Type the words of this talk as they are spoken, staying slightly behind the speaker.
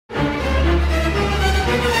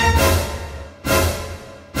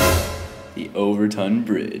The Overtoun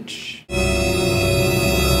Bridge.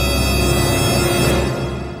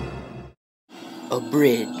 A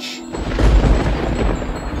bridge.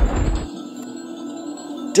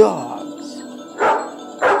 Dogs.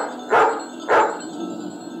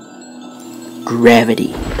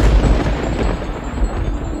 Gravity.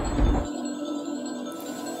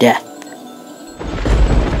 Death.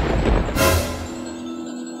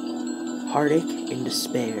 Heartache and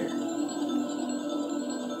despair.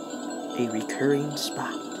 A recurring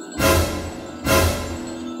spot.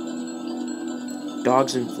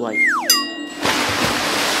 Dogs in flight.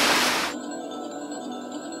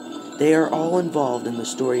 They are all involved in the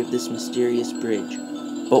story of this mysterious bridge,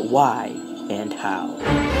 but why and how?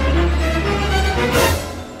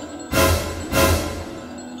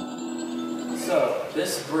 So,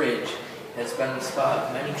 this bridge has been the spot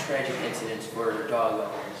of many tragic incidents for dog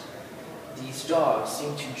owners. These dogs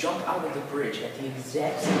seem to jump out of the bridge at the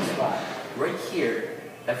exact same spot, right here,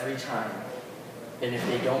 every time. And if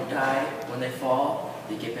they don't die when they fall,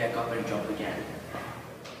 they get back up and jump again.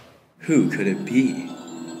 Who could it be?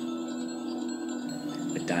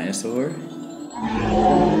 A dinosaur?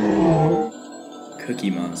 Cookie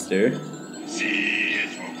Monster?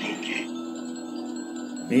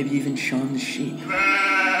 Maybe even Shaun the Sheep.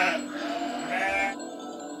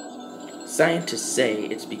 Scientists say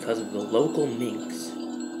it's because of the local minks.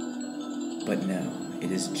 But no, it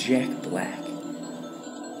is Jack Black.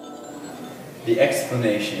 The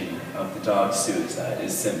explanation of the dog's suicide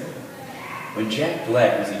is simple. When Jack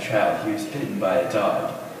Black was a child, he was bitten by a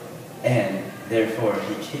dog, and therefore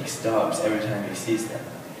he kicks dogs every time he sees them.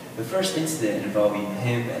 The first incident involving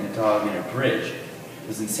him and a dog in a bridge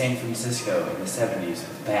was in San Francisco in the 70s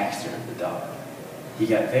with Baxter, the dog. He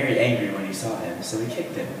got very angry when he saw him, so he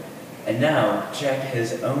kicked him. And now, Jack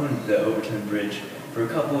has owned the Overtoun Bridge for a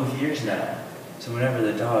couple of years now. So whenever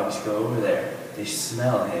the dogs go over there, they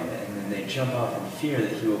smell him and then they jump off in fear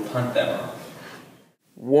that he will punt them off.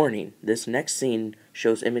 Warning, this next scene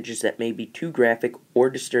shows images that may be too graphic or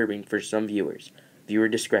disturbing for some viewers. Viewer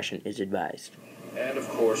discretion is advised. And of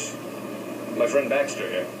course, my friend Baxter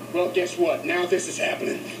here. Well, guess what? Now this is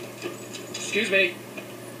happening. Excuse me.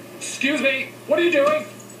 Excuse me. What are you doing?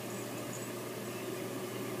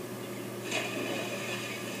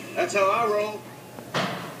 That's how I roll.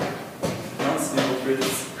 Come on, Sniggle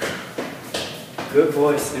Fritz. Good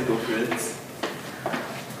boy, Sniggle Fritz.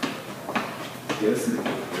 Yes, Sniggle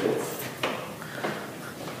Fritz.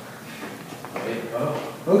 Wait,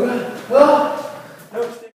 oh god, ah! No,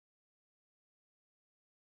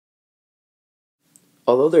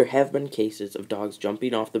 Although there have been cases of dogs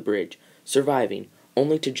jumping off the bridge, surviving,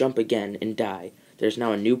 only to jump again and die, there's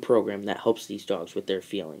now a new program that helps these dogs with their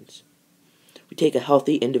feelings. We take a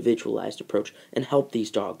healthy, individualized approach and help these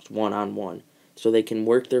dogs one-on-one so they can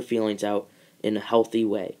work their feelings out in a healthy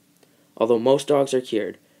way. Although most dogs are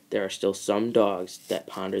cured, there are still some dogs that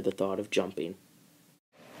ponder the thought of jumping.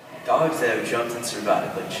 Dogs that have jumped and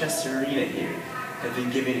survived, like Chesterina here, have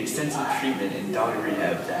been given extensive treatment in dog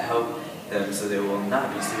rehab to help them so they will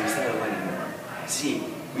not be suicidal anymore. See,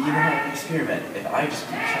 we even had an experiment. If I just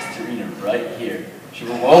put Chesterina right here, she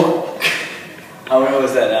will whoa! How low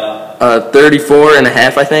is that now? 34 and a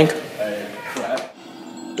half, I think. Crap.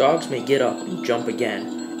 Dogs may get up and jump again,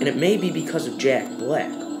 and it may be because of Jack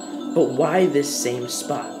Black. But why this same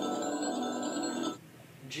spot?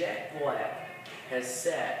 Jack Black has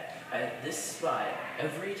sat at this spot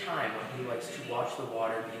every time when he likes to watch the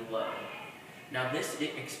water below. Now this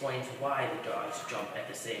explains why the dogs jump at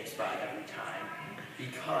the same spot every time.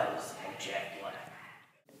 Because of Jack Black.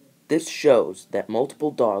 This shows that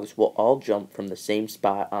multiple dogs will all jump from the same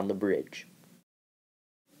spot on the bridge.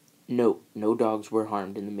 Note, no dogs were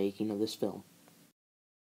harmed in the making of this film.